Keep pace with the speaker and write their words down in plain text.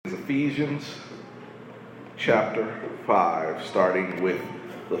Ephesians chapter 5, starting with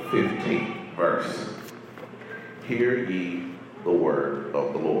the 15th verse. Hear ye the word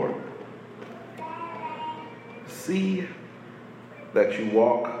of the Lord. See that you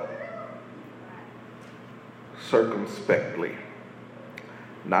walk circumspectly,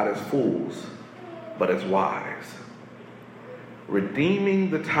 not as fools, but as wise,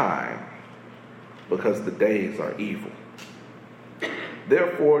 redeeming the time, because the days are evil.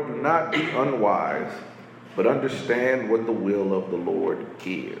 Therefore, do not be unwise, but understand what the will of the Lord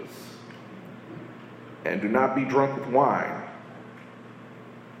is. And do not be drunk with wine,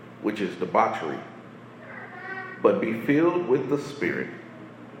 which is debauchery, but be filled with the Spirit,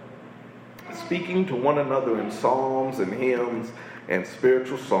 speaking to one another in psalms and hymns and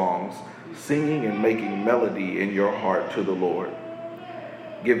spiritual songs, singing and making melody in your heart to the Lord,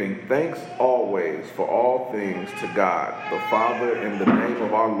 giving thanks always for all things to God the Father in the name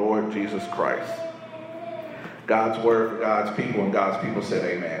of our Lord Jesus Christ. God's word for God's people, and God's people said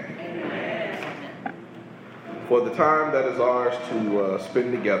amen. Amen. For the time that is ours to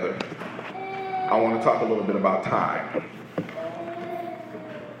spend together, I want to talk a little bit about time.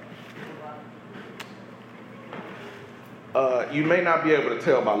 You may not be able to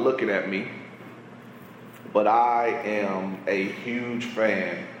tell by looking at me, but I am a huge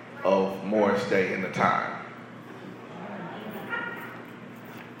fan of Morris Day and the Time.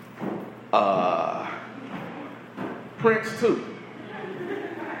 Prince too.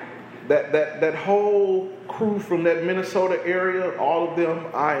 That whole crew from that Minnesota area, all of them,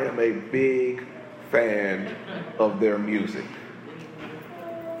 I am a big fan of their music.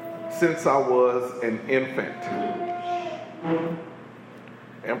 Since I was an infant.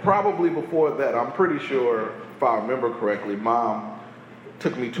 And probably before that, I'm pretty sure, if I remember correctly, Mom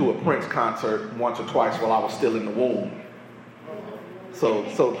took me to a Prince concert once or twice while I was still in the womb. So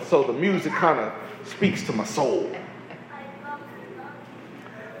the music kind of speaks to my soul.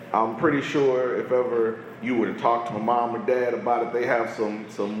 I'm pretty sure if ever you were to talk to my mom or dad about it, they have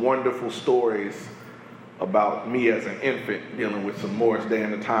some wonderful stories about me as an infant dealing with some Morris Day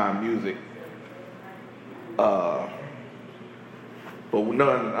and the Time music. But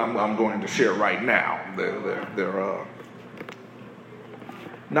none I'm going to share right now. They're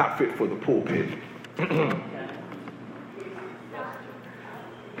not fit for the pulpit.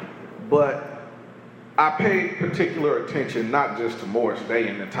 But I paid particular attention not just to Morris Day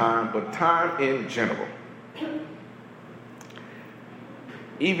and the Time, but time in general.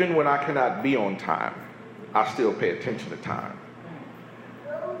 Even when I cannot be on time, I still pay attention to time.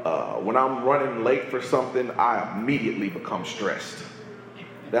 When I'm running late for something, I immediately become stressed.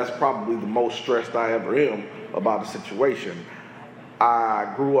 That's probably the most stressed I ever am about a situation.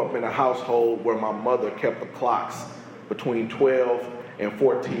 I grew up in a household where my mother kept the clocks between 12 and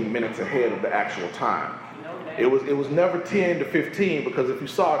 14 minutes ahead of the actual time. It was never 10 to 15, because if you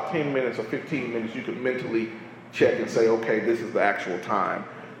saw 10 minutes or 15 minutes, you could mentally check and say, okay, this is the actual time.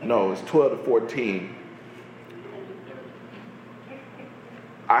 No, it's 12 to 14.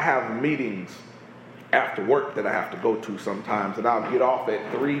 I have meetings after work that I have to go to sometimes, and I'll get off at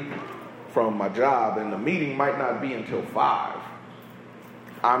 3 from my job, and the meeting might not be until 5.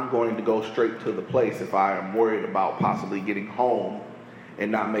 I'm going to go straight to the place if I am worried about possibly getting home and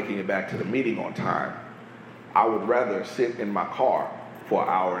not making it back to the meeting on time. I would rather sit in my car for an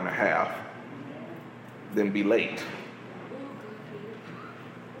hour and a half than be late.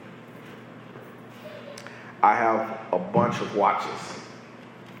 I have a bunch of watches,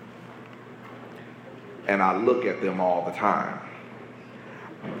 and I look at them all the time.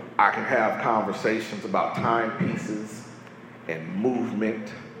 I can have conversations about timepieces and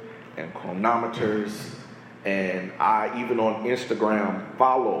movement and chronometers, and I, even on Instagram,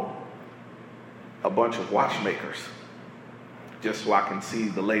 follow a bunch of watchmakers just so I can see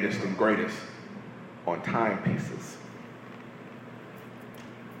the latest and greatest on timepieces.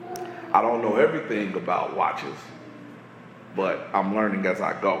 I don't know everything about watches, but I'm learning as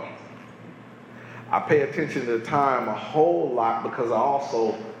I go. I pay attention to time a whole lot because I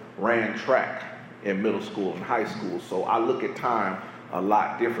also ran track in middle school and high school, so I look at time a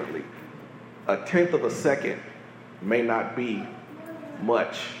lot differently. A tenth of a second may not be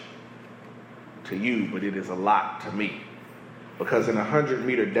much to you, but it is a lot to me. Because in a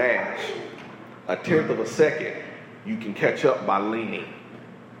 100-meter dash, a tenth of a second, you can catch up by leaning.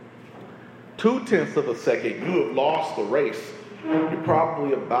 0.2 of a second, you have lost the race. You're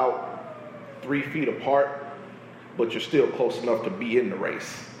probably about 3 feet apart, but you're still close enough to be in the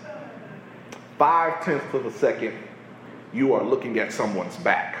race. 0.5 of a second, you are looking at someone's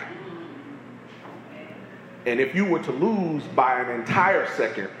back. And if you were to lose by an entire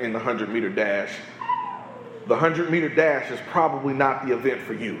second in the 100-meter dash, the 100-meter dash is probably not the event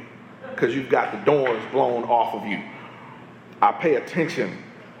for you because you've got the doors blown off of you. I pay attention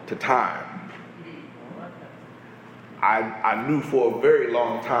to time. I knew for a very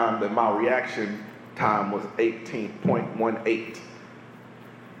long time that my reaction time was 18.18.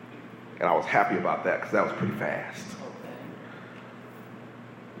 And I was happy about that because that was pretty fast.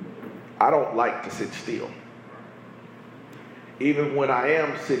 I don't like to sit still. Even when I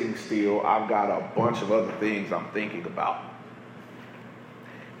am sitting still, I've got a bunch of other things I'm thinking about.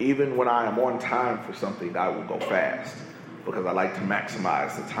 Even when I am on time for something, I will go fast because I like to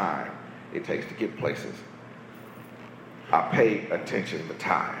maximize the time it takes to get places. I pay attention to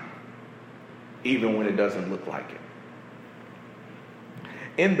time, even when it doesn't look like it.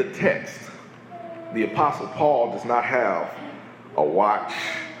 In the text, the Apostle Paul does not have a watch,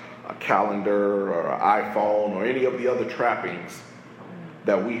 a calendar, or an iPhone, or any of the other trappings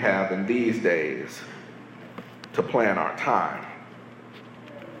that we have in these days to plan our time.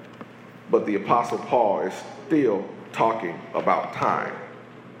 But the Apostle Paul is still talking about time.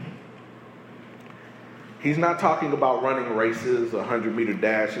 He's not talking about running races, 100-meter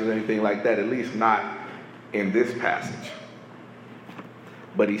dashes, anything like that, at least not in this passage.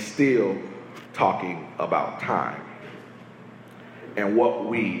 But he's still talking about time and what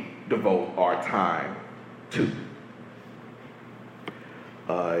we devote our time to.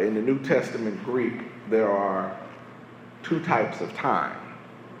 In the New Testament Greek, there are two types of time.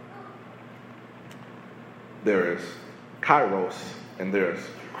 There is kairos and there's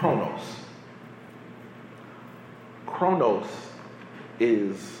chronos. Chronos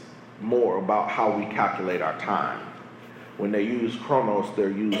is more about how we calculate our time. When they use chronos,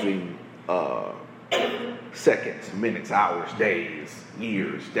 they're using seconds, minutes, hours, days,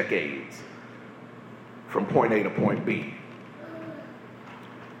 years, decades, from point A to point B.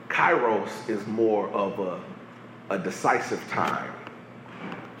 Kairos is more of a decisive time,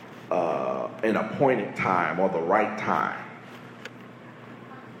 an appointed time, or the right time.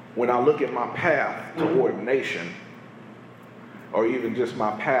 When I look at my path to ordination, or even just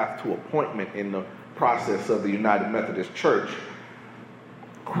my path to appointment in the process of the United Methodist Church,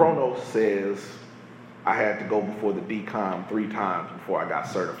 Chronos says I had to go before the DCOM 3 times before I got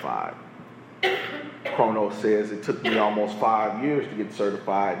certified. Chronos says it took me almost 5 years to get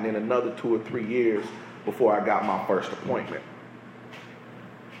certified, and then another 2 or 3 years before I got my first appointment.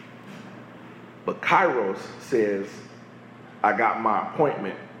 But Kairos says I got my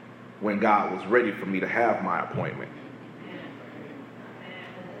appointment when God was ready for me to have my appointment.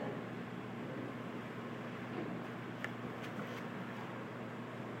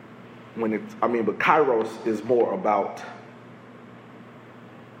 But Kairos is more about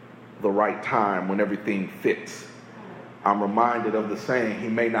the right time when everything fits. I'm reminded of the saying, he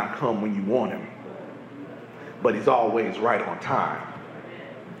may not come when you want him, but he's always right on time.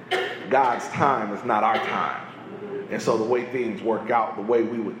 God's time is not our time. And so the way things work out, the way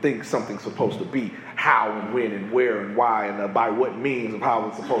we would think something's supposed to be, how and when and where and why and by what means of how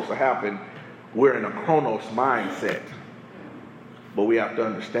it's supposed to happen, we're in a chronos mindset. But we have to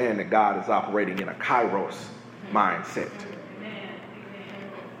understand that God is operating in a kairos mindset.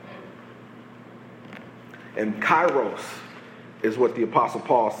 And kairos is what the Apostle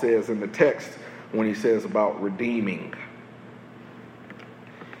Paul says in the text when he says about redeeming.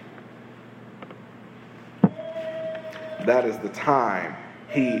 That is the time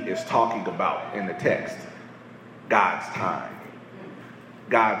he is talking about in the text. God's time.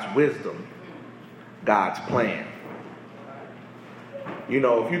 God's wisdom. God's plan. You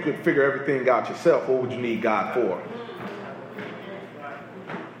know, if you could figure everything out yourself, what would you need God for?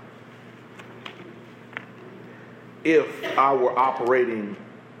 If I were operating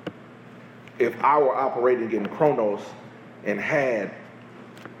in Chronos and had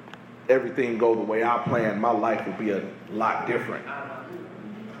everything go the way I planned, my life would be a lot different.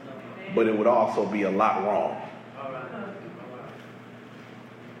 But it would also be a lot wrong.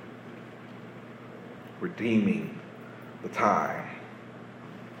 Redeeming the time.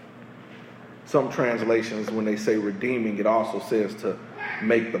 Some translations, when they say redeeming, it also says to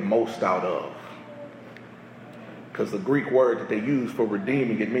make the most out of. Because the Greek word that they use for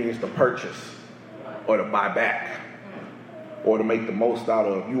redeeming, it means to purchase or to buy back or to make the most out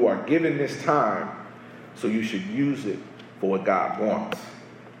of. You are given this time, so you should use it for what God wants.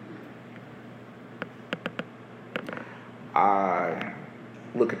 I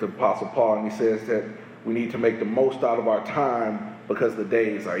look at the Apostle Paul and he says that we need to make the most out of our time because the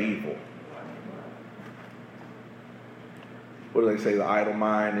days are evil. What do they say? The idle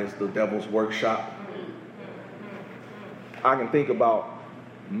mind is the devil's workshop. I can think about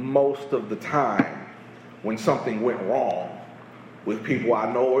most of the time when something went wrong with people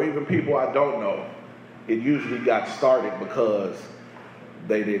I know or even people I don't know. It usually got started because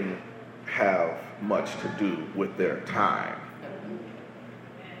they didn't have much to do with their time.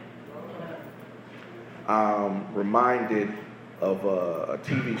 I'm reminded of a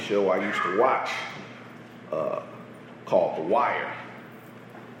TV show I used to watch called The Wire.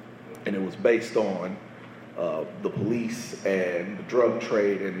 And it was based on the police and the drug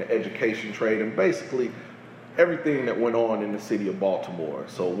trade and the education trade and basically everything that went on in the city of Baltimore.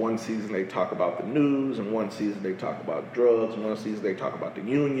 So one season they talk about the news, and one season they talk about drugs, and one season they talk about the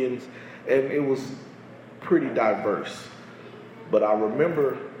unions, and it was pretty diverse. But I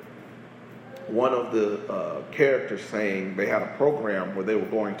remember one of the characters saying they had a program where they were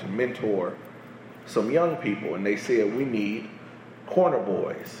going to mentor some young people, and they said, we need corner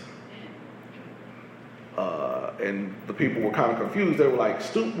boys. And the people were kind of confused. They were like,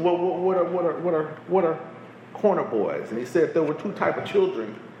 what are corner boys? And he said there were two types of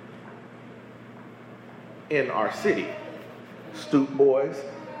children in our city, stoop boys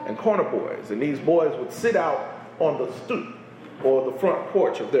and corner boys. And these boys would sit out on the stoop or the front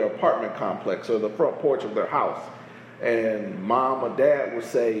porch of their apartment complex or the front porch of their house. And mom or dad would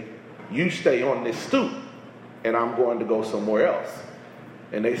say, you stay on this stoop and I'm going to go somewhere else.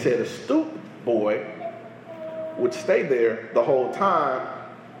 And they said a stoop boy would stay there the whole time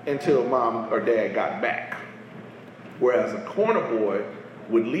until mom or dad got back. Whereas a corner boy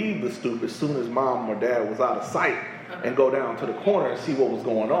would leave the stoop as soon as mom or dad was out of sight and go down to the corner and see what was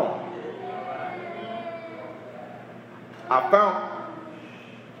going on. I found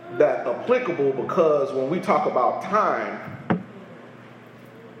that applicable because when we talk about time,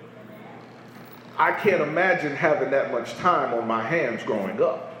 I can't imagine having that much time on my hands growing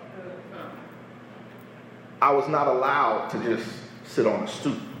up. I was not allowed to just sit on a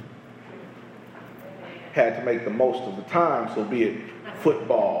stoop. Had to make the most of the time, so be it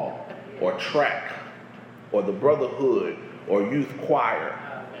football or track or the brotherhood or youth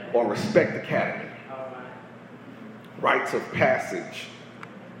choir or Respect Academy, rites of passage,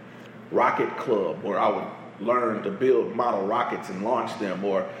 rocket club, where I would learn to build model rockets and launch them,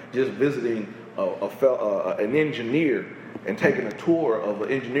 or just visiting an engineer and taking a tour of an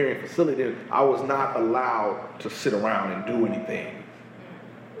engineering facility. I was not allowed to sit around and do anything.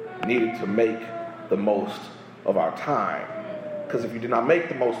 Needed to make the most of our time. Because if you did not make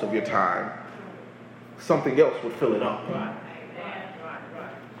the most of your time, something else would fill it up.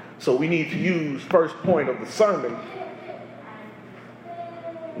 So we need to use, first point of the sermon,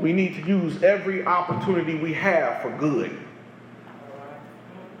 we need to use every opportunity we have for good.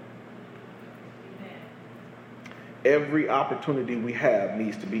 Every opportunity we have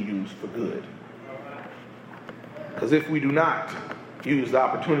needs to be used for good. Because if we do not use the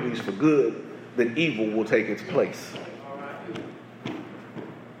opportunities for good, then evil will take its place.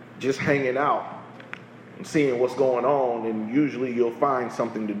 Just hanging out and seeing what's going on, and usually you'll find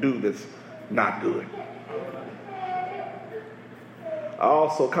something to do that's not good. I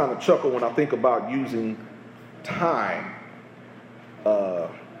also kind of chuckle when I think about using time.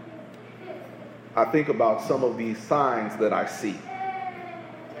 I think about some of these signs that I see.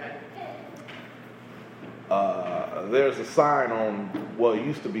 There's a sign on, well, it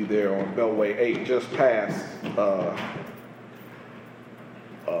used to be there on Beltway 8, just past,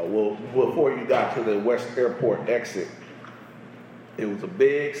 before you got to the West Airport exit. It was a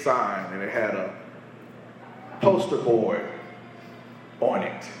big sign, and it had a poster board on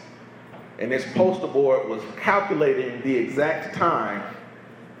it. And this poster board was calculating the exact time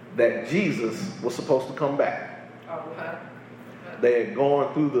that Jesus was supposed to come back. They had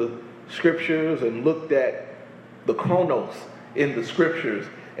gone through the scriptures and looked at the chronos in the scriptures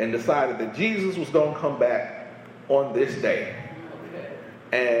and decided that Jesus was going to come back on this day.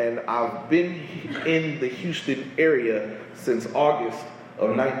 And I've been in the Houston area since August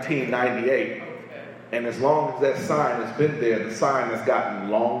of 1998. And as long as that sign has been there, the sign has gotten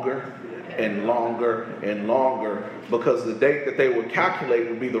longer and longer and longer, because the date that they would calculate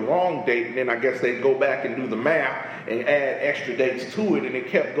would be the wrong date, and then I guess they'd go back and do the math and add extra dates to it, and it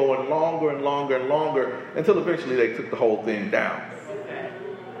kept going longer and longer and longer until eventually they took the whole thing down.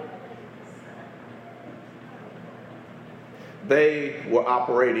 They were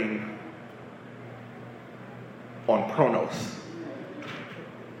operating on Chronos.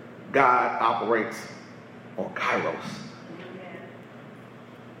 God operates on Kairos.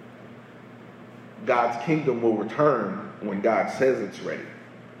 God's kingdom will return when God says it's ready.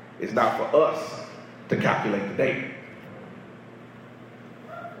 It's not for us to calculate the date.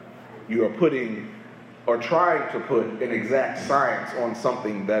 You are putting or trying to put an exact science on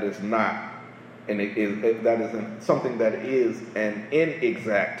something that is not, and something that is an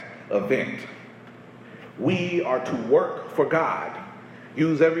inexact event. We are to work for God,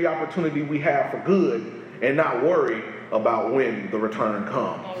 use every opportunity we have for good, and not worry about when the return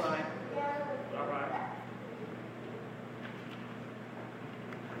comes. All right. All right.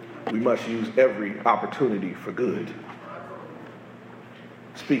 We must use every opportunity for good.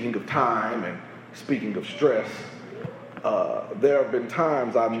 Speaking of time and speaking of stress, there have been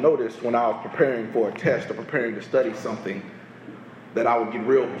times I've noticed when I was preparing for a test or preparing to study something that I would get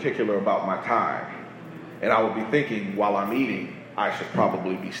real particular about my time. And I would be thinking while I'm eating, I should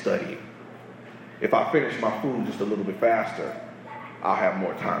probably be studying. If I finish my food just a little bit faster, I'll have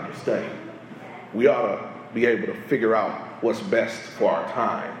more time to study. We ought to be able to figure out what's best for our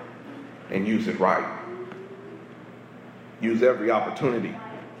time and use it right. Use every opportunity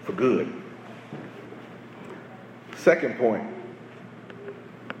for good. Second point,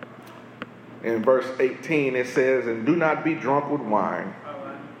 in verse 18 it says, and do not be drunk with wine.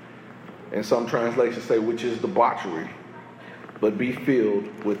 And some translations say, which is debauchery, but be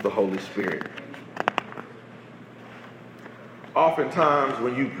filled with the Holy Spirit. Oftentimes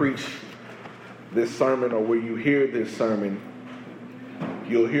when you preach this sermon or when you hear this sermon,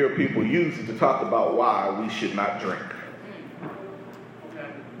 you'll hear people use it to talk about why we should not drink.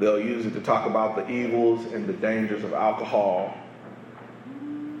 They'll use it to talk about the evils and the dangers of alcohol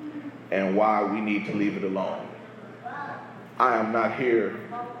and why we need to leave it alone. I am not here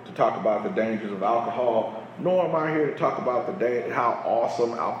to talk about the dangers of alcohol, nor am I here to talk about how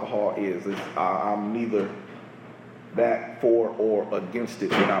awesome alcohol is. I'm neither that for or against it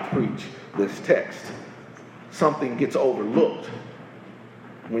when I preach this text. Something gets overlooked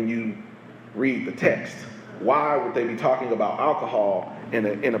when you read the text. Why would they be talking about alcohol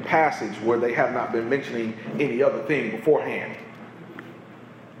in a passage where they have not been mentioning any other thing beforehand?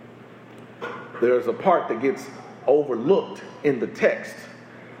 There's a part that gets overlooked in the text.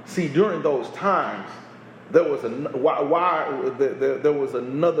 See, during those times, there was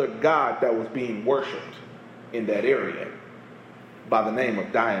another god that was being worshipped in that area by the name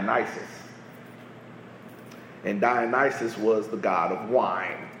of Dionysus. And Dionysus was the god of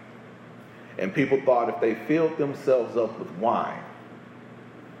wine. And people thought if they filled themselves up with wine,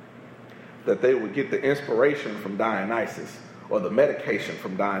 that they would get the inspiration from Dionysus or the medication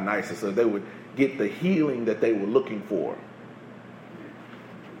from Dionysus, or they would get the healing that they were looking for.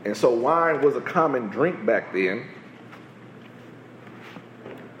 And so wine was a common drink back then.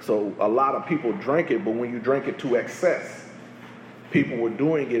 So a lot of people drank it, but when you drank it to excess, people were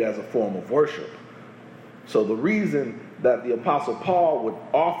doing it as a form of worship. So the reason that the Apostle Paul would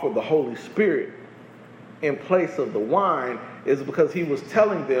offer the Holy Spirit in place of the wine is because he was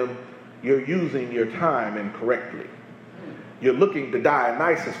telling them, you're using your time incorrectly. You're looking to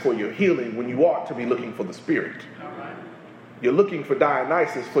Dionysus for your healing when you ought to be looking for the Spirit. You're looking for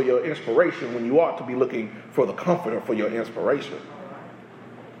Dionysus for your inspiration when you ought to be looking for the Comforter for your inspiration.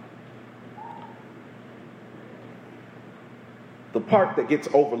 The part that gets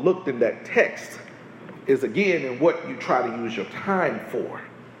overlooked in that text is again in what you try to use your time for.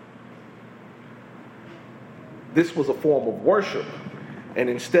 This was a form of worship, and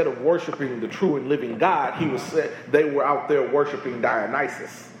instead of worshiping the true and living God, they were out there worshiping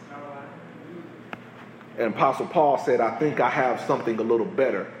Dionysus. And Apostle Paul said, I think I have something a little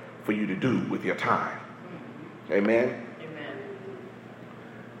better for you to do with your time. Amen? Amen.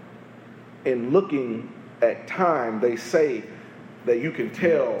 In looking at time, they say that you can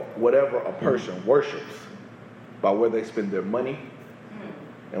tell whatever a person worships by where they spend their money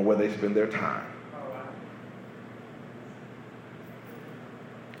and where they spend their time.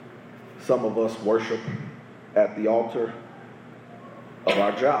 Some of us worship at the altar of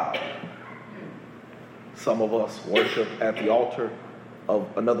our job. Some of us worship at the altar of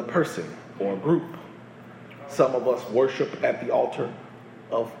another person or a group. Some of us worship at the altar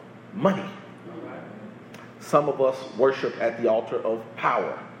of money. Some of us worship at the altar of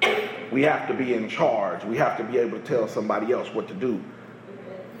power. We have to be in charge. We have to be able to tell somebody else what to do.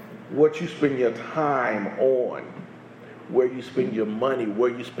 What you spend your time on, where you spend your money, where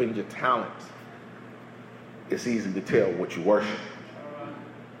you spend your talents, it's easy to tell what you worship.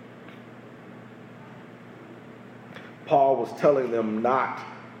 Paul was telling them not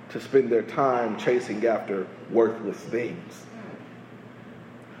to spend their time chasing after worthless things,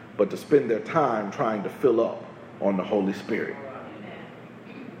 but to spend their time trying to fill up on the Holy Spirit.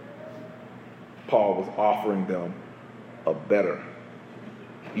 Paul was offering them a better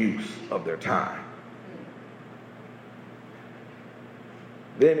use of their time.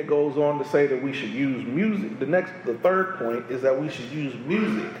 Then it goes on to say that we should use music. The third point is that we should use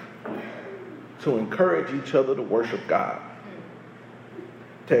music to encourage each other to worship God.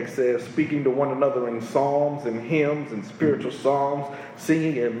 Text says, speaking to one another in psalms and hymns and spiritual songs,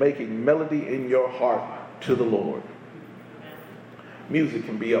 singing and making melody in your heart to the Lord. Music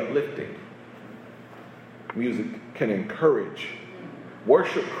can be uplifting. Music can encourage.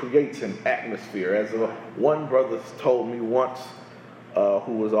 Worship creates an atmosphere. As one brother told me once,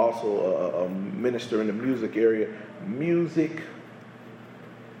 who was also a minister in the music area, music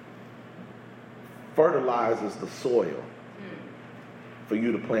fertilizes the soil for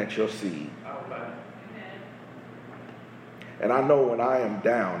you to plant your seed. And I know when I am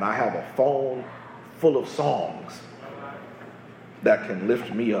down, I have a phone full of songs that can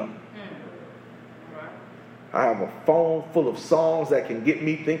lift me up. I have a phone full of songs that can get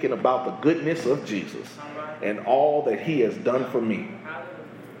me thinking about the goodness of Jesus and all that he has done for me.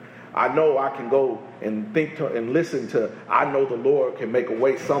 I know I can go and think to and listen to, I know the Lord can make a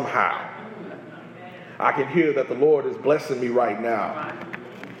way somehow. I can hear that the Lord is blessing me right now.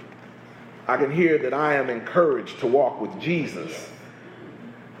 I can hear that I am encouraged to walk with Jesus.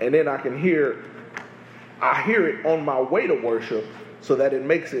 And then I hear it on my way to worship so that it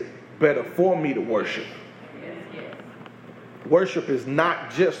makes it better for me to worship. Worship is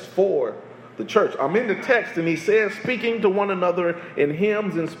not just for the church. I'm in the text and he says, speaking to one another in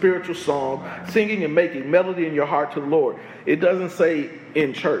hymns and spiritual songs, singing and making melody in your heart to the Lord. It doesn't say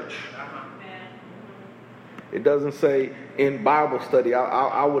in church. It doesn't say in Bible study.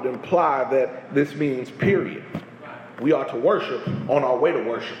 I would imply that this means period. We are to worship on our way to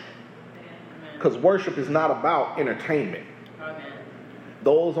worship. Because worship is not about entertainment.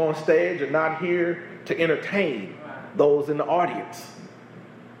 Those on stage are not here to entertain those in the audience.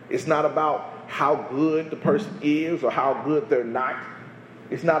 It's not about how good the person is or how good they're not.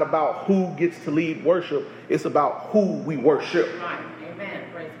 It's not about who gets to lead worship. It's about who we worship. Amen.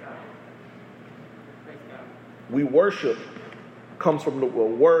 Praise God. Praise God. We worship comes from a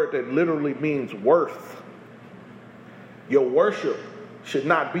word that literally means worth. Your worship should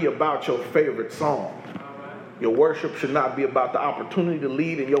not be about your favorite song. Your worship should not be about the opportunity to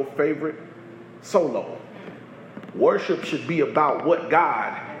lead in your favorite solo. Worship should be about what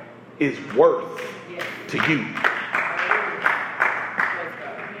God is worth to you.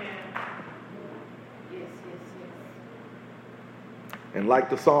 And like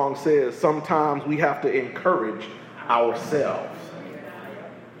the song says, sometimes we have to encourage ourselves.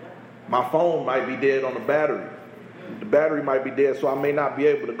 My phone might be dead on the battery. The battery might be dead, so I may not be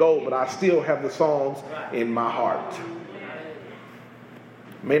able to go, but I still have the songs in my heart.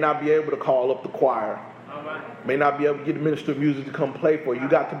 May not be able to call up the choir. May not be able to get the minister of music to come play for you. You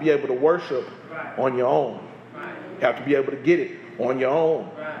got to be able to worship on your own. You have to be able to get it on your own.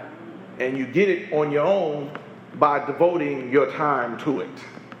 And you get it on your own by devoting your time to it.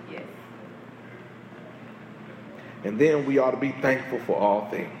 And then we ought to be thankful for all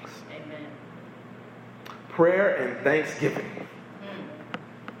things. Prayer and thanksgiving.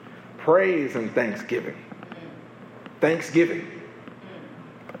 Praise and thanksgiving. Thanksgiving.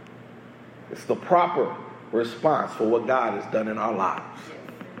 It's the proper response for what God has done in our lives.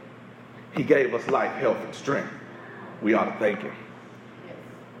 He gave us life, health, and strength. We ought to thank him.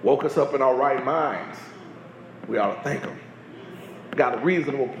 Woke us up in our right minds. We ought to thank him. Got a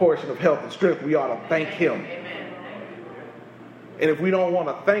reasonable portion of health and strength. We ought to thank him. And if we don't want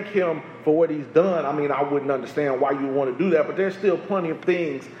to thank him for what he's done, I mean, I wouldn't understand why you want to do that. But there's still plenty of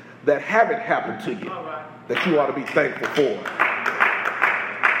things that haven't happened to you that you ought to be thankful for.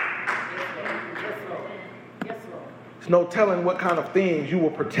 There's no telling what kind of things you were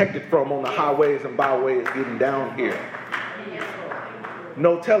protected from on the highways and byways getting down here.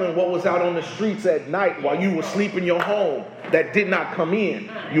 No telling what was out on the streets at night while you were asleep in your home that did not come in.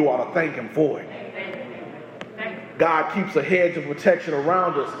 You ought to thank him for it. God keeps a hedge of protection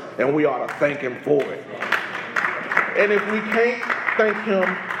around us, and we ought to thank him for it. And if we can't thank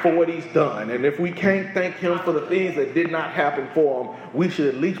him for what he's done, and if we can't thank him for the things that did not happen for him, we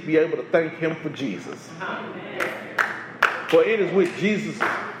should at least be able to thank him for Jesus. For it is with Jesus'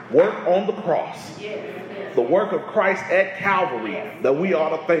 work on the cross, the work of Christ at Calvary, that we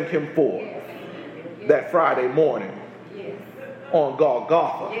ought to thank him for that Friday morning on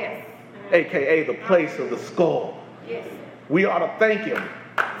Golgotha, a.k.a. the place of the skull. We ought to thank him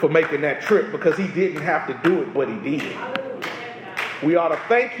for making that trip because he didn't have to do it, but he did. We ought to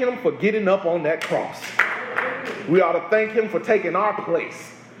thank him for getting up on that cross. We ought to thank him for taking our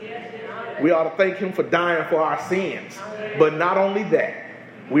place. We ought to thank him for dying for our sins. But not only that,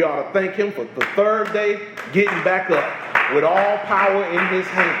 we ought to thank him for the third day getting back up with all power in his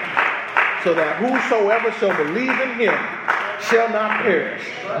hand, so that whosoever shall believe in him shall not perish,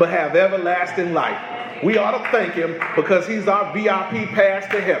 but have everlasting life. We ought to thank him because he's our VIP pass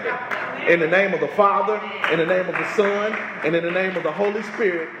to heaven. In the name of the Father, in the name of the Son, and in the name of the Holy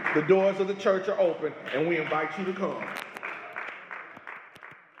Spirit, the doors of the church are open, and we invite you to come.